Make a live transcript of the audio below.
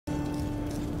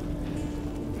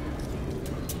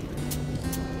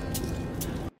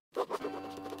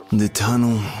The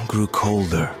tunnel grew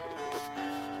colder.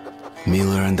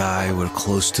 Miller and I were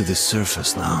close to the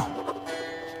surface now.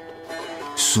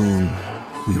 Soon,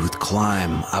 we would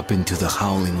climb up into the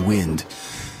howling wind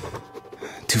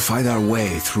to fight our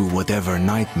way through whatever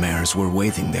nightmares were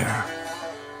waiting there.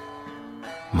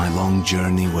 My long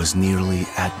journey was nearly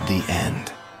at the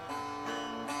end.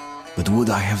 But would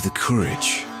I have the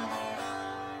courage,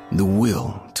 the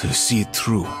will to see it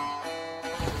through?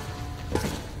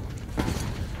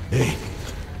 Hey,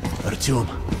 Artyom.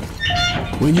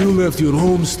 When you left your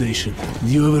home station, do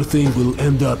you ever think we'll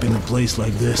end up in a place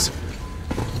like this?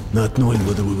 Not knowing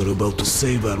whether we were about to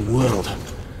save our world,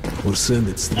 or send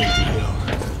it straight to hell.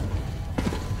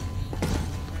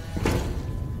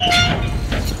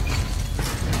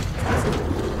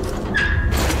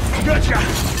 Gotcha!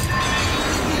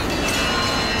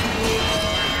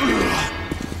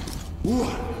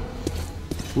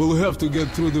 We'll have to get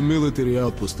through the military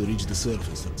outpost to reach the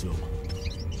surface, Artyom.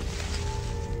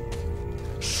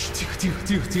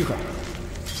 Тихо.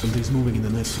 Something's moving in the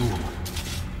next room.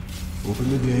 Open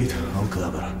the gate, I'll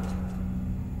cover.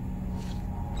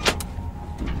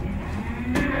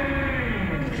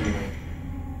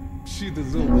 Shit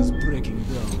is always breaking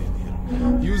down in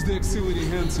here. Use the auxiliary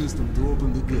hand system to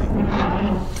open the gate.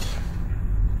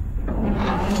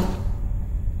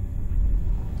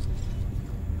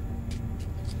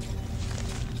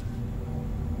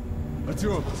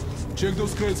 Artyom, check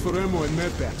those crates for ammo and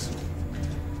medpacks.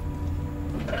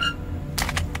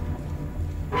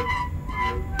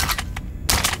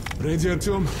 Ready,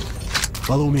 Artyom?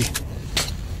 Follow me.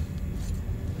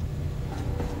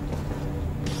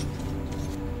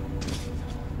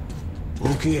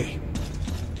 Okay.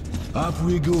 Up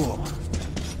we go.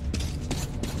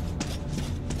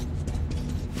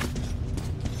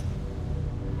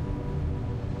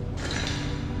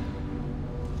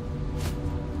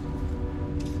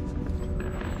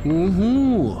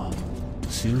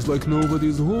 Seems like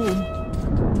nobody's home.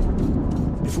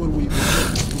 Before we go,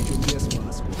 put your gas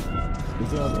mask on.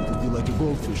 Without it, it'd be like a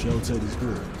goldfish outside his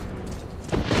door.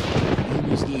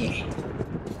 Almost there.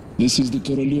 This is the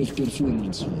Korolev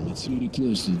Performance Hall. It's very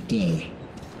close to the tower.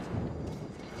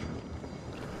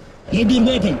 Have your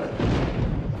weapon!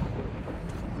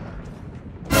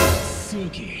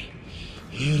 Suki,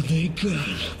 here they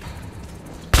come.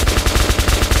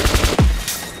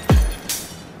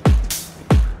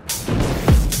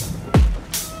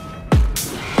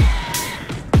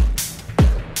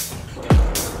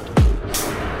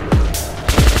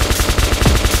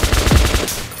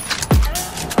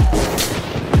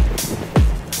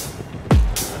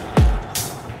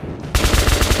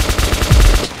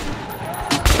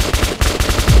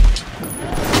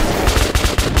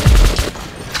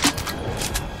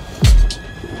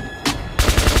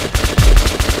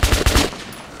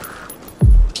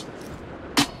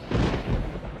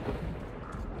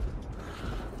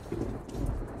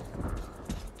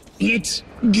 Let's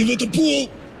give it a pull.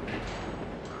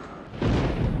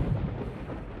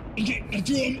 Okay,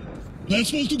 Artyom,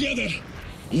 let's move together.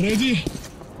 You ready?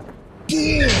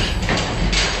 Pull!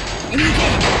 Anuka!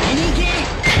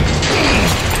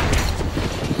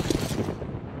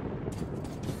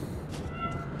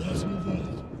 Let's move on.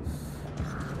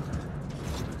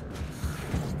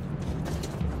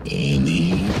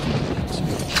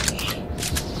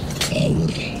 Our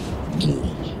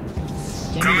goal.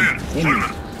 Come in,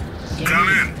 Woodman. Come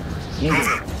in.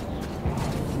 Over.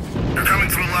 You're coming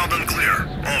through loud and clear.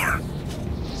 Over.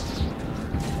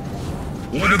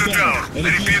 We're at the tower. I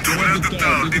repeat, we're at the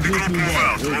tower. Did the group move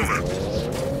out? Over.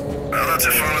 Well, that's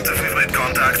affirmative. We've made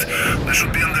contact. They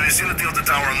should be in the vicinity of the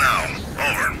tower now.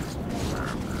 Over.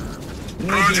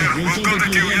 Roger. We'll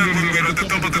contact you again when we're at the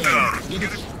top of the tower.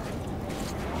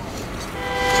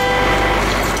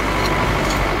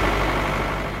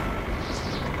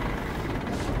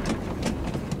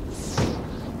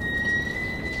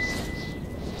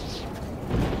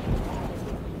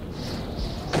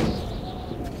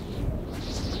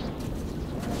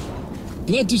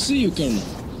 Glad to see you, Colonel.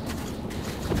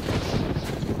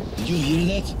 Did you hear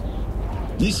that?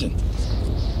 Listen.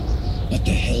 What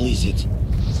the hell is it?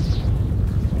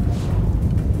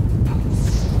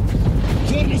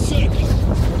 Form a circle!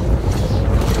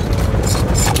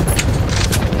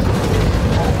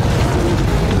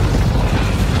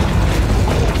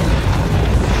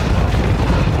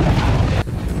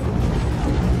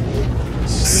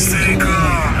 Stay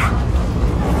calm.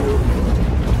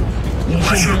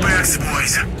 Watch your backs,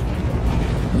 boys.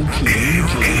 Okay.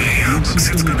 Looks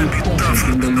it's gonna be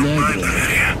tougher than the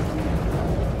library.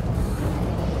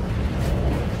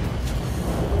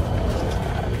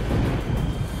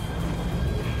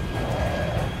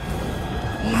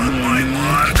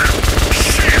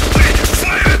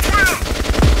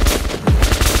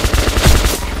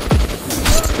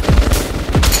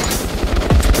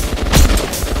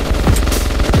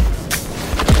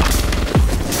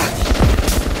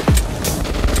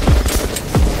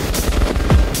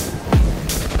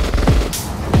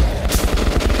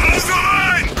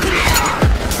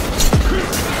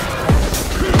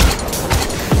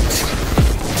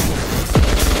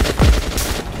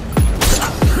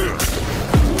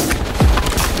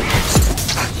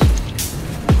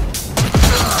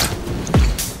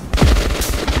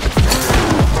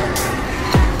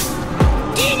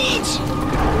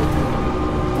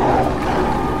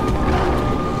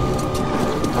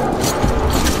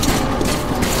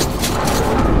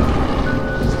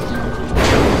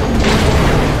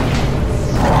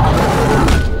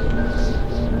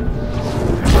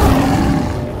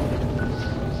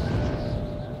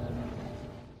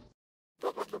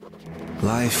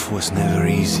 Life was never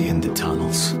easy in the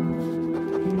tunnels,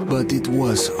 but it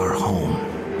was our home.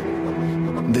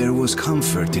 There was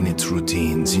comfort in its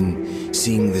routines, in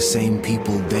seeing the same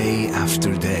people day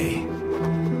after day.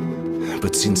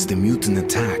 But since the mutant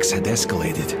attacks had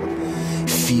escalated,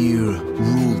 fear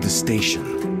ruled the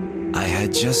station. I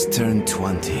had just turned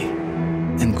 20,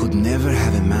 and could never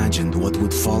have imagined what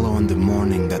would follow on the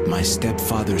morning that my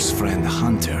stepfather's friend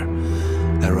Hunter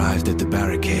arrived at the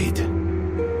barricade.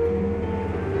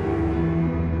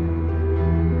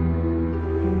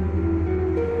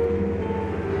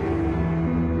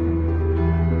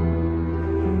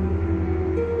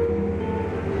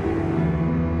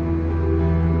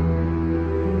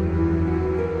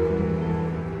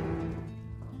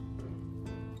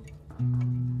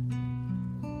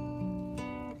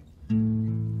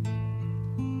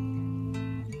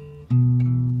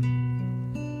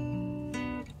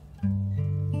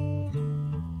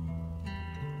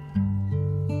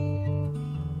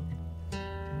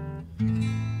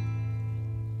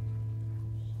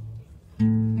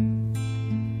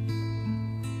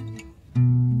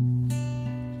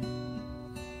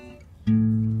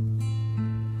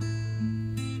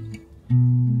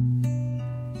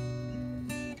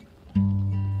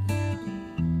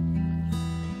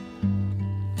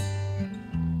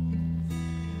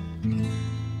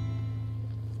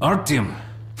 Artyom,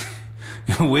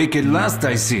 awake at last,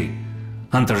 I see.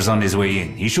 Hunter's on his way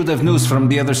in. He should have news from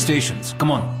the other stations.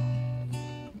 Come on.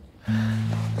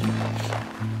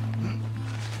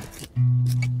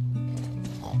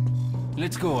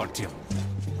 Let's go, Artyom.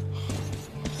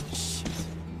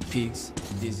 Pigs,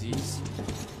 disease.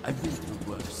 I've been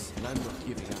through worse, and I'm not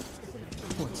giving up.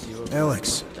 What's your...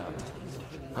 Alex,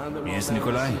 Yes,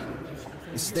 Nikolai?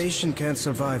 the station can't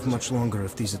survive much longer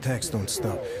if these attacks don't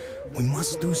stop. We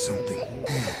must do something.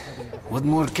 What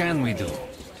more can we do?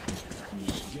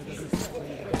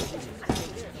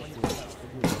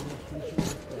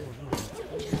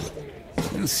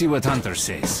 We'll see what Hunter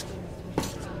says.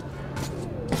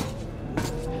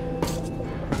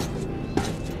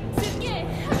 Sergei,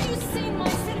 have you seen my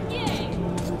Sergei?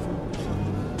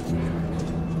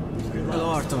 Hello,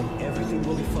 Artyom. Everything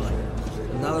will be fine.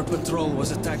 Another patrol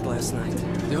was attacked last night.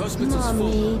 The hospital's full.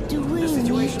 Mommy, do we need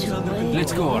to wait?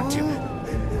 Let's go, Artyom.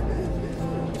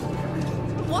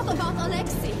 What about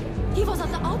Alexei? He was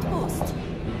at the outpost.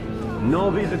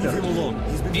 No visitor.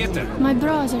 Peter! My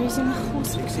brother is in the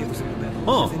hospital.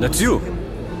 Oh, that's you.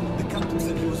 The captain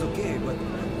said he was okay, but I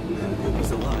hope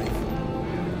he's alive.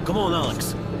 Come on,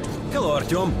 Alex. Hello,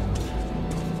 Artyom.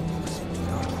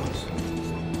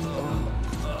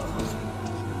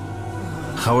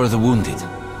 How are the wounded?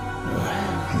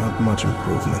 Not much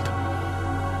improvement. 2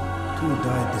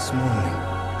 died this morning.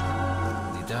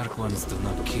 The Dark Ones do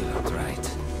not kill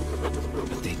outright,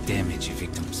 but they damage a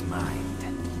victim's mind.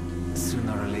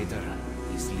 Sooner or later,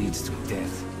 this leads to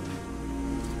death.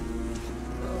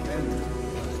 I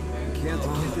can't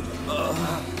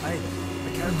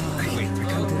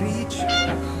reach.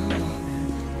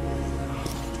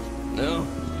 No,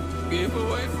 keep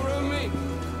away from me.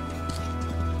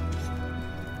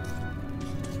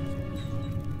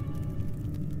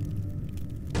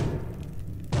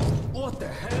 What the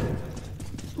hell?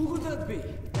 Who would that be?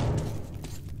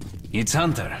 It's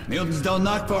Hunter. Mutants don't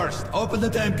knock first. Open the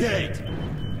damn gate.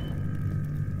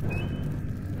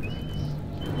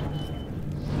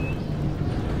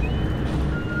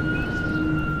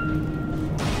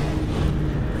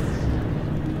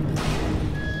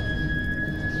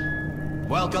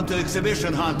 Welcome to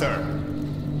Exhibition, Hunter.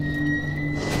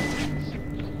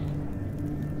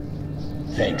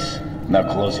 Thanks. Now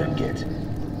closer, kid.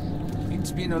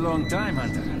 It's been a long time,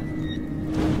 Hunter.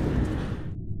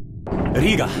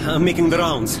 Riga, I'm making the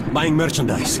rounds, buying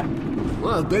merchandise.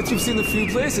 Well, I bet you've seen a few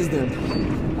places then.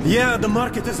 Yeah, the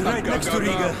market is right next to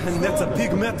Riga, and that's a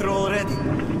big metro already.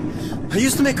 I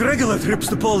used to make regular trips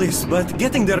to Polis, but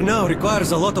getting there now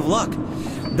requires a lot of luck.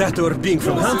 That or being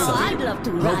from Hansa. I'd love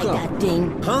to ride that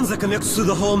thing. Hansa connects to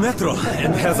the whole metro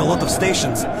and has a lot of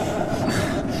stations,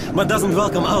 but doesn't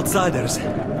welcome outsiders.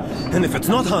 And if it's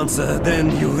not Hansa,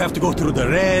 then you have to go through the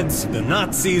Reds, the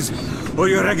Nazis, or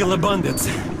your regular bandits.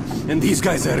 And these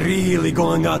guys are really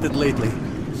going at it lately.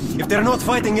 If they're not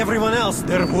fighting everyone else,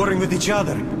 they're warring with each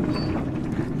other.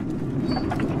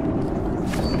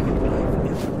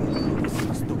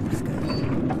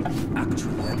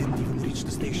 Actually, I didn't even reach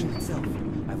the station itself.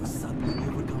 I was suddenly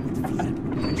overcome with fear.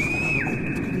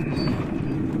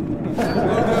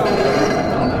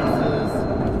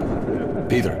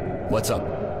 Peter, what's up?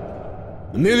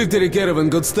 The military caravan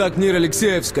got stuck near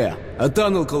Alexeyevskaya. A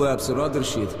tunnel collapsed or other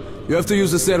shit. You have to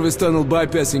use the service tunnel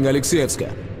bypassing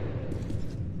Alexeyevskaya.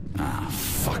 Ah,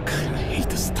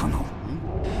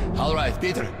 All right,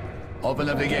 Peter. Open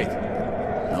up the gate.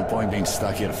 No point being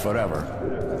stuck here forever.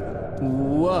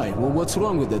 Why? Well, what's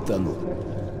wrong with that tunnel?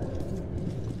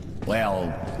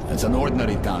 Well, it's an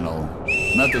ordinary tunnel.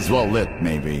 Not as well lit,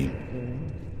 maybe.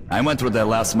 I went through there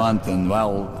last month and,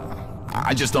 well,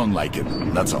 I just don't like it.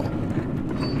 That's all.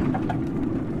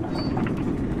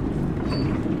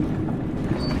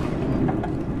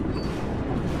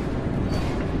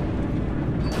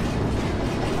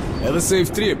 Have a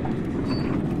safe trip.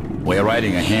 We're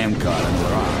riding a ham car and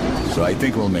we're armed, so I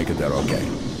think we'll make it there okay.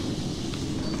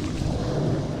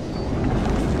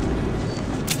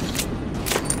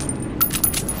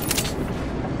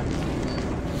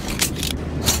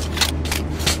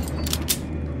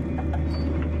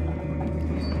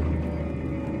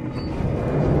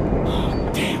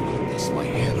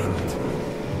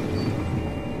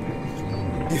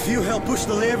 If you help push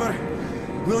the lever,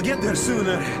 we'll get there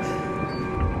sooner.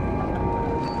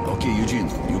 Okay, Eugene,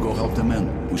 you go help the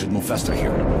men. We should move faster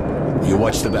here. You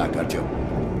watch the back, Artyom.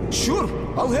 Sure,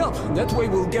 I'll help. That way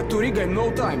we'll get to Riga in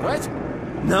no time, right?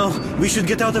 No, we should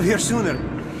get out of here sooner.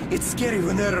 It's scary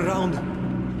when they're around.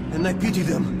 And I pity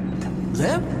them.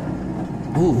 Them?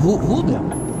 Who them?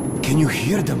 Can you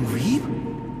hear them weep?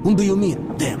 Whom do you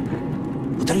mean, them?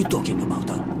 What are you talking about,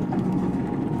 huh?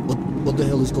 What the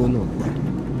hell is going on?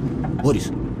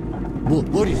 Boris?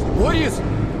 Boris!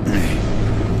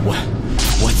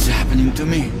 What's happening to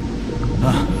me?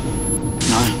 Huh?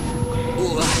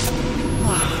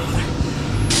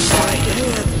 My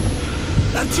head!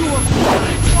 Artyom!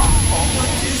 What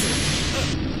is it?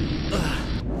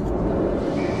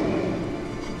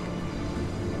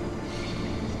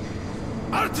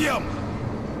 Artyom!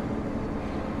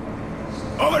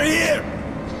 Over here!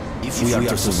 If we are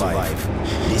to survive,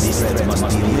 this threat must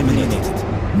be eliminated,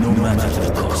 no matter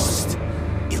the cost.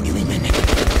 Eliminated.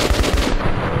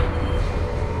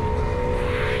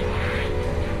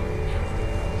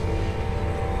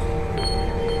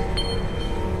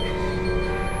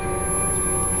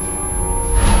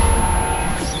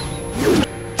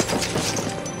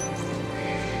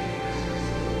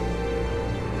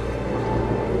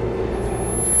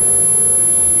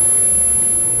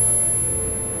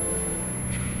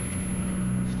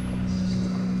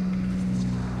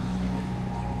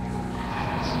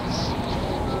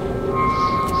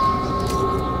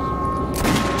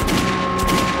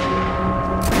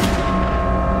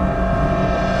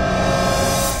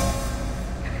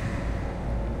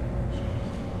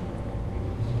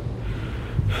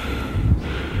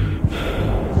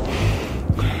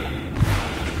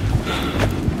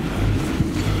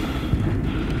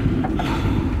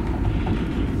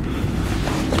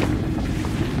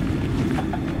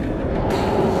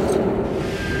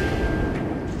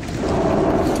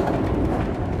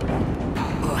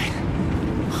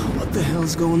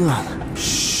 What's going on?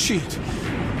 Shit!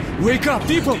 Wake up,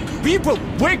 people! People!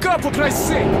 Wake up, for Christ's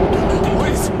sake!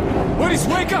 Boris,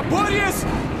 wake up! Boris!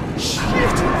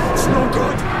 Shit! It's no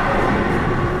good!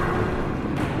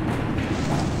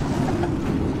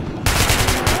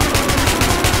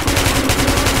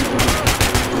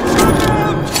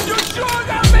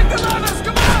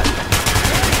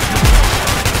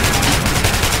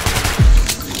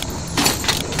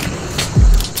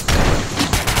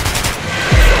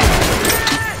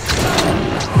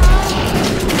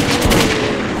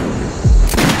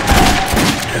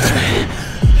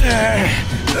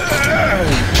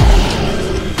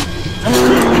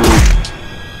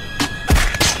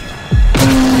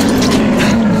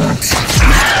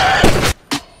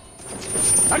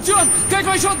 Artyom, take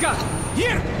my shotgun!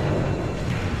 Here!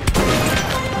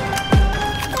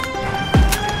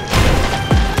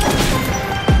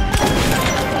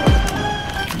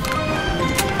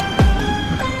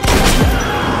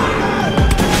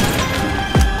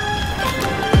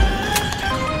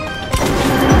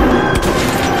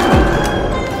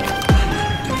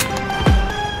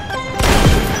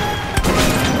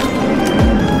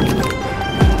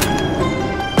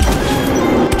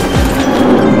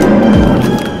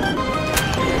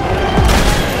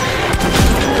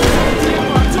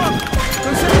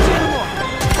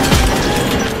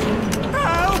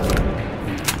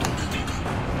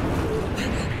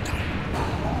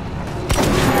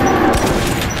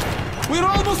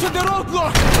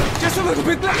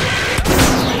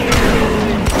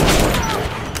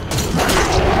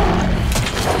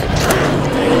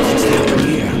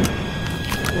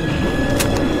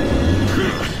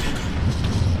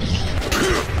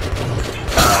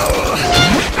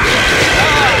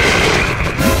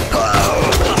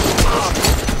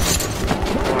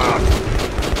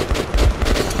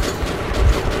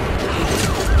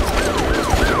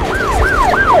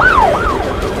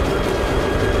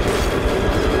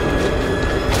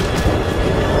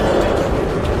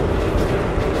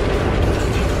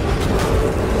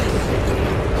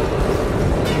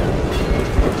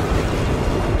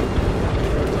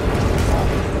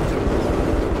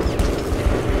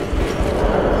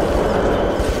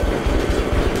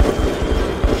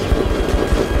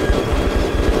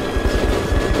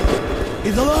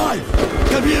 He's alive!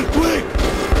 Come here, quick!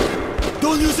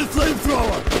 Don't use a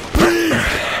flamethrower! Please!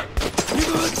 Give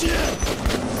him a chance!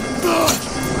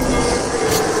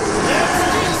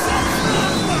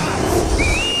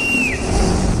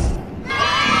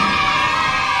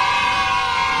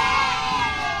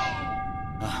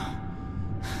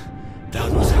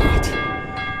 That was hot.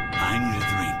 I need a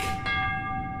drink.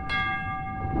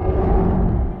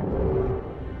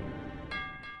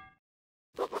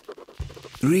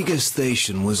 Riga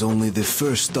Station was only the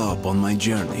first stop on my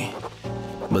journey,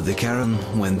 but the caravan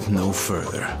went no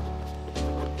further.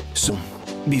 So,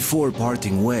 before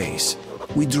parting ways,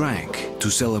 we drank to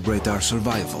celebrate our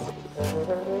survival.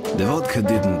 The vodka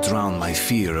didn't drown my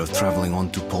fear of traveling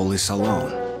on to Polis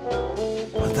alone,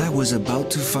 but I was about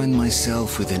to find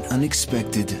myself with an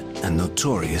unexpected and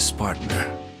notorious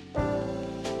partner.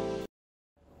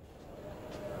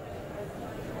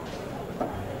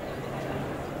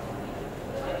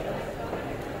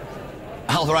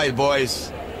 All right,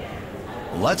 boys.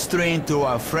 Let's train to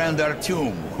our friend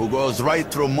Artyom, who goes right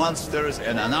through monsters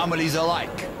and anomalies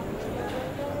alike.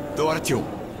 To Artyom.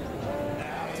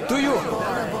 To you!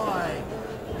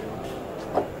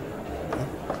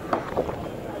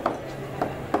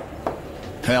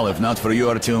 Hell, if not for you,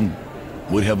 Artyom,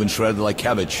 we'd have been shredded like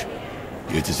cabbage.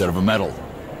 You deserve a medal.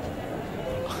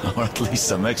 Or at least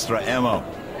some extra ammo.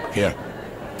 Here,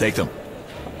 take them.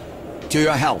 To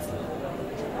your health.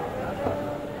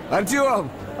 Artyom!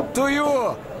 To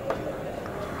you!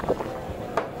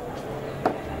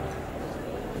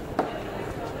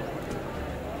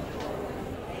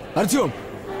 Artyom,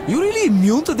 you really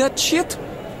immune to that shit?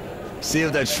 See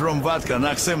if that shroom vodka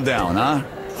knocks him down, huh?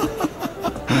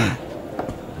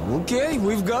 Okay,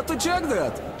 we've got to check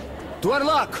that. To our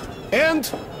luck. And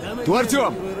to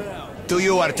Artyom. To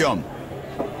you, Artyom.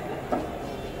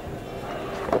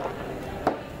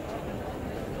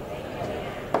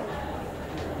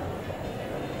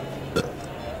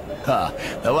 Ha,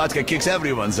 the vodka kicks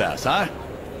everyone's ass, huh?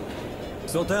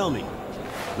 So tell me,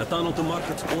 the tunnel to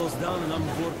market's closed down and I'm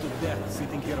bored to death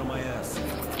sitting here on my ass.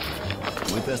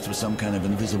 We passed through some kind of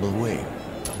invisible way.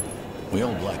 We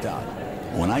all blacked out.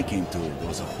 When I came to, there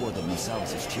was a horde of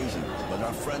missiles chasing us, but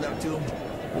our friend Artyom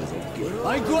was okay.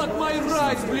 I got my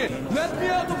rights, blin! Let me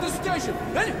out of the station!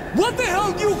 Hey, what the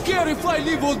hell do you care if I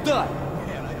live or die?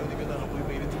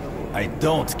 I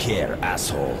don't care,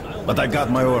 asshole. But I got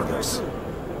my orders.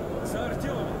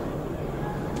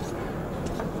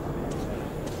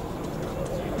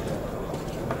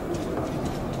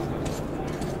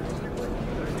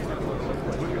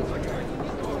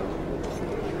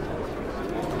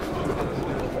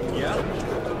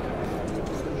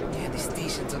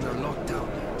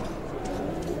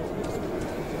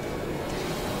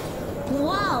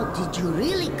 Wow, did you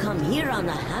really come here on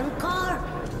a handcar?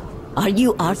 Are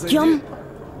you Artyom?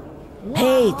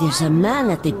 Hey, there's a man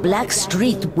at the Black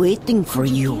Street waiting for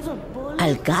you.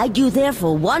 I'll guide you there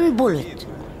for one bullet.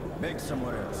 Make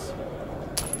somewhere else.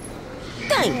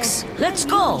 Thanks. Let's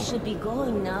go. We should be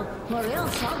going now, or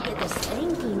else I'll get a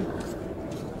spanking.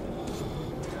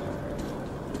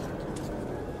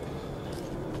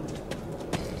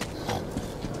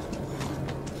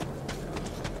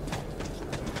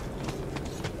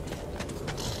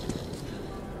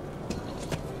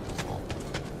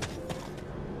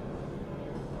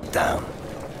 Down.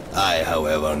 I,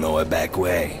 however, know a back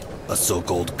way. A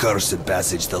so-called cursed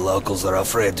passage the locals are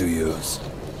afraid to use.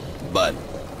 But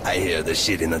I hear the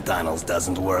shit in the tunnels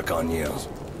doesn't work on you.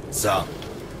 So,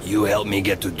 you help me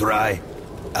get to Dry,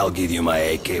 I'll give you my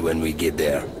AK when we get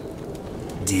there.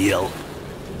 Deal?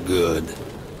 Good.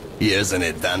 Here's an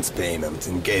advance payment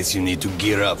in case you need to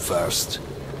gear up first.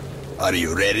 Are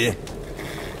you ready?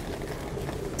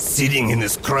 Sitting in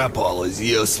this crap hole is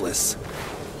useless.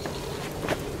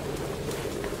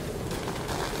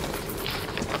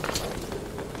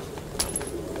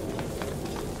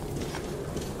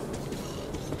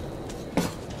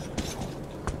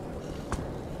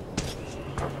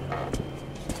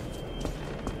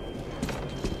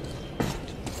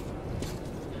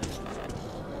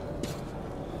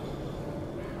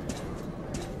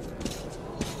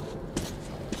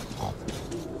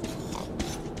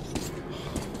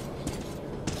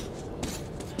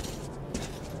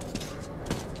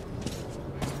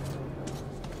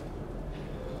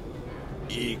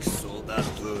 Их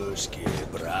солдатушки,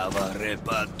 браво,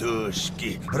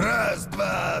 репатушки. Раз,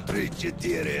 два, три,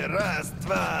 четыре. Раз,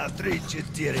 два, три,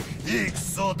 четыре. Их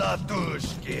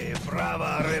солдатушки,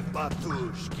 браво,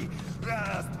 репатушки.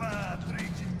 Раз, два, три,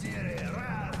 четыре.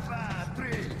 Раз, два,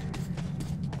 три.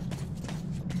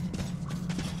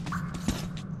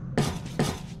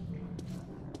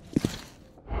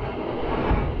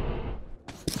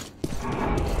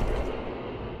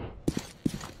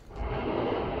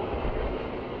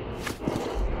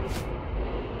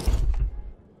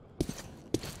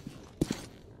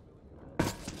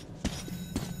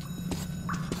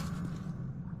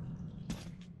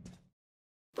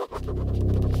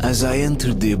 As I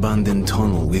entered the abandoned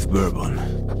tunnel with Bourbon,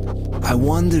 I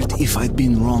wondered if I'd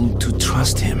been wrong to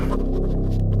trust him.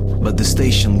 But the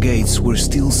station gates were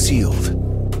still sealed,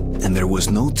 and there was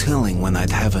no telling when I'd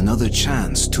have another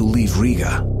chance to leave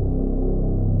Riga.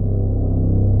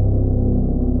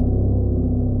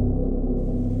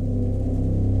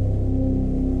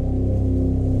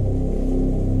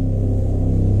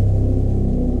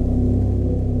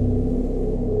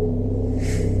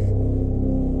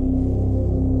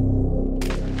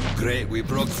 Great, we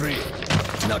broke free.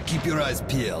 Now keep your eyes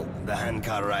peeled. The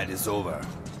handcar ride is over.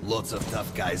 Lots of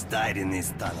tough guys died in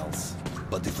these tunnels.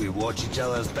 But if we watch each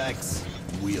other's backs,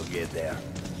 we'll get there.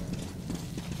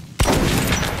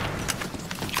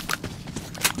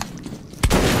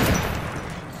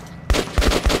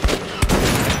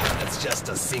 That's just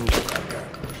a single fucker.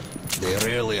 They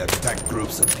rarely attack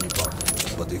groups of people.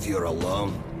 But if you're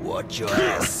alone, watch your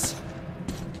ass.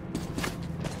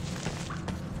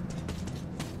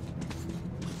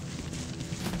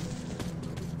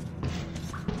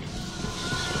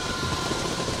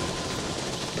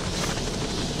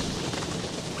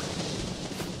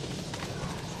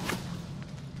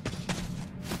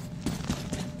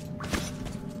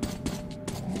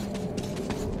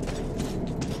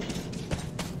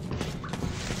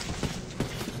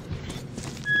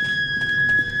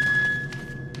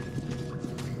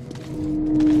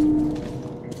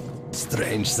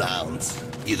 Strange sounds.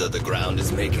 Either the ground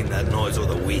is making that noise or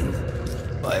the wind.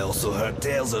 I also heard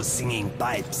tales of singing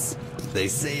pipes. They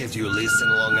say if you listen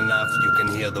long enough, you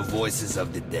can hear the voices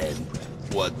of the dead.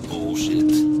 What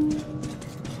bullshit.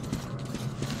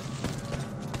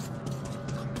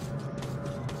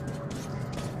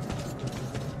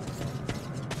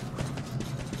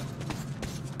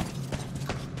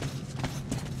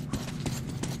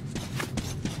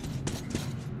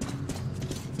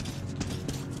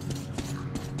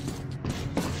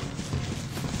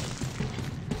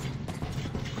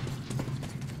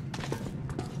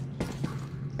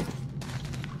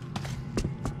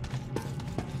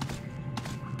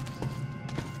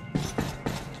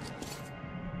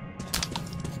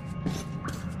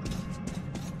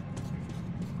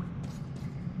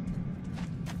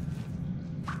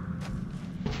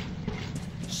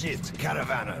 Shit,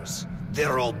 caravanners.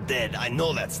 They're all dead, I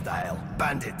know that style.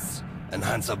 Bandits. And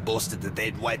Hansa boasted that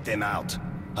they'd wipe them out.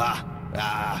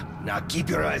 Now keep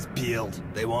your eyes peeled.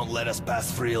 They won't let us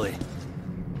pass freely.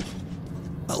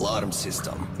 Alarm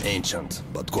system. Ancient,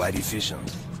 but quite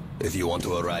efficient. If you want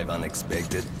to arrive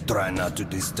unexpected, try not to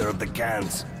disturb the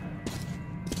cans.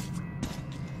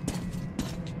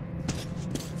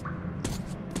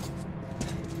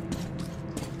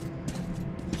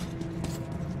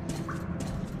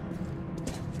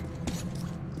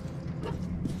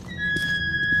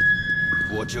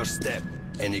 Watch your step.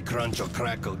 Any crunch or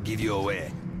crack will give you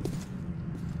away.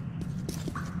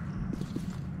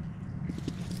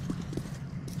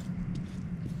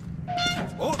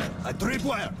 Oh, a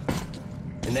tripwire!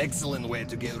 An excellent way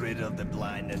to get rid of the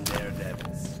blind and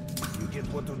daredevils. You get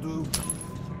what to do?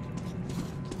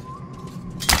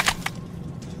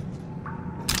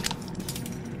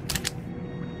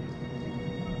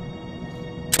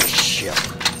 Shit.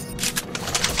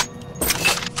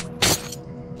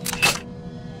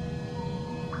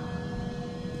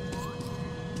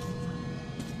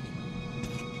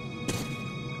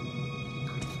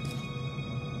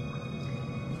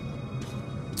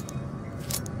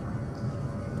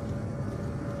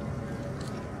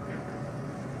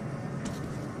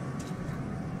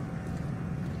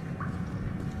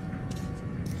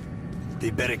 They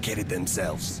barricaded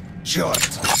themselves.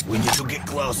 Short, we need to get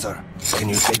closer. Can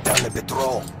you take down the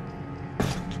patrol?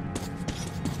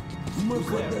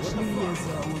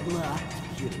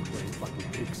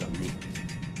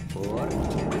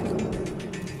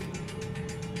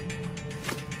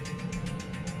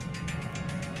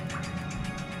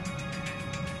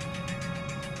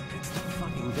 It's the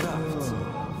fucking graft.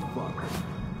 Fuck.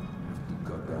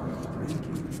 Got down to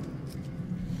drinking.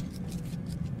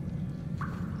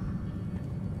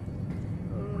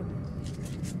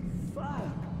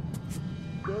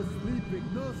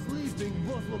 No sleeping,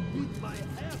 boss will beat my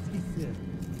ass, he said.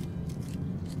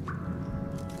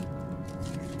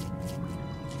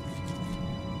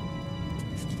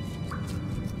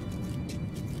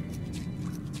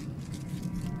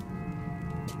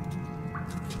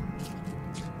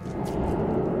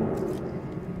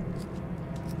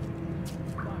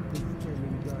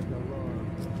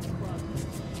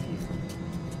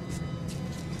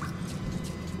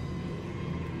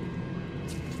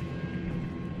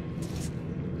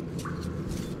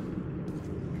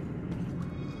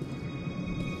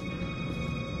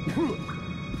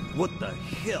 What the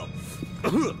hell?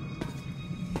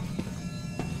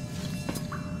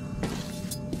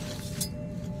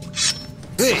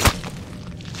 Hey!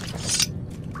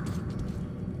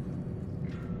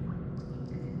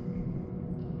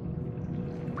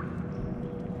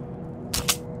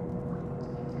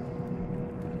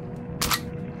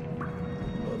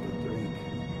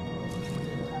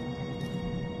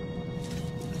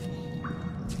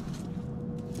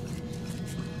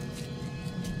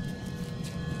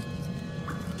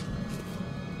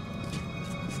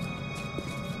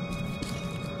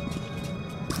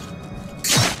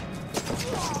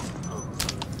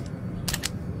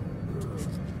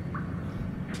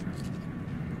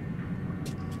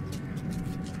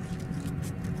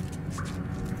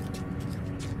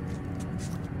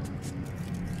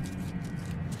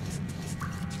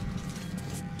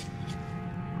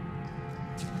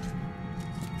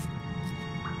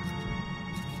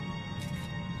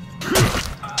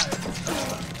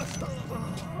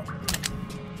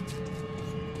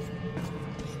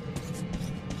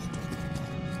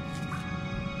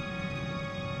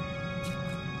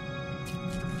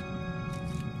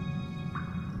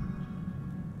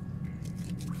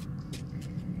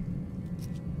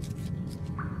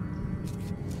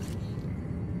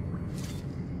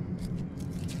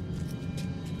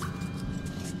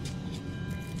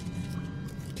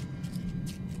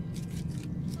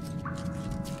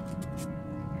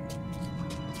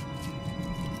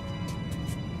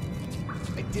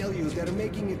 I tell you, they're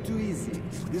making it too easy.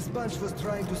 This bunch was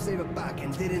trying to save a buck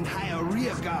and didn't hire a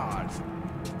rear guard.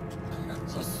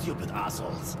 So stupid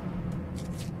assholes.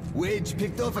 Wage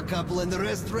picked off a couple and the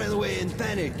rest ran away in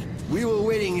panic. We were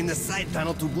waiting in the side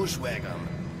tunnel to bushwhack them.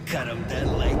 Cut them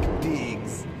down like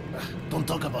pigs. Don't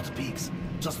talk about pigs.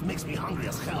 Just makes me hungry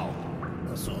as hell.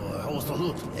 So, how was the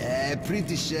loot?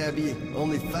 Pretty shabby.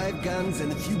 Only 5 guns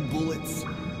and a few bullets.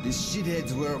 These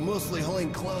shitheads were mostly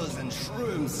hauling clothes and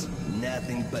shrooms.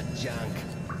 Nothing but junk.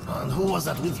 And who was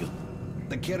that with you?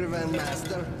 The caravan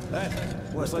master. Hey,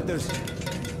 what's like this?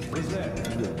 Who's there?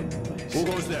 Who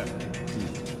goes there?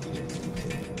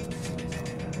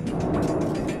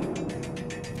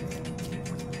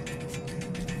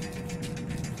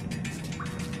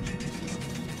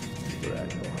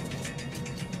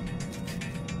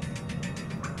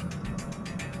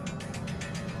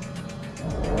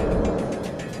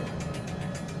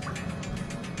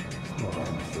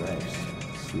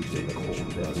 Switching the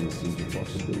cold doesn't seem a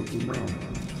possibility now.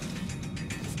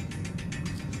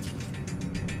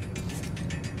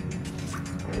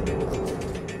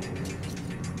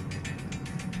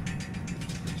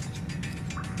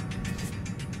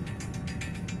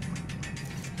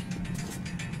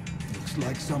 Looks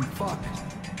like some fuck.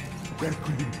 They're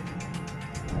clean.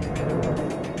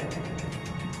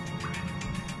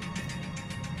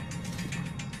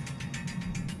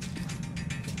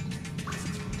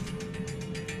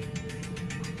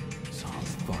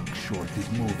 Short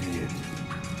did move here.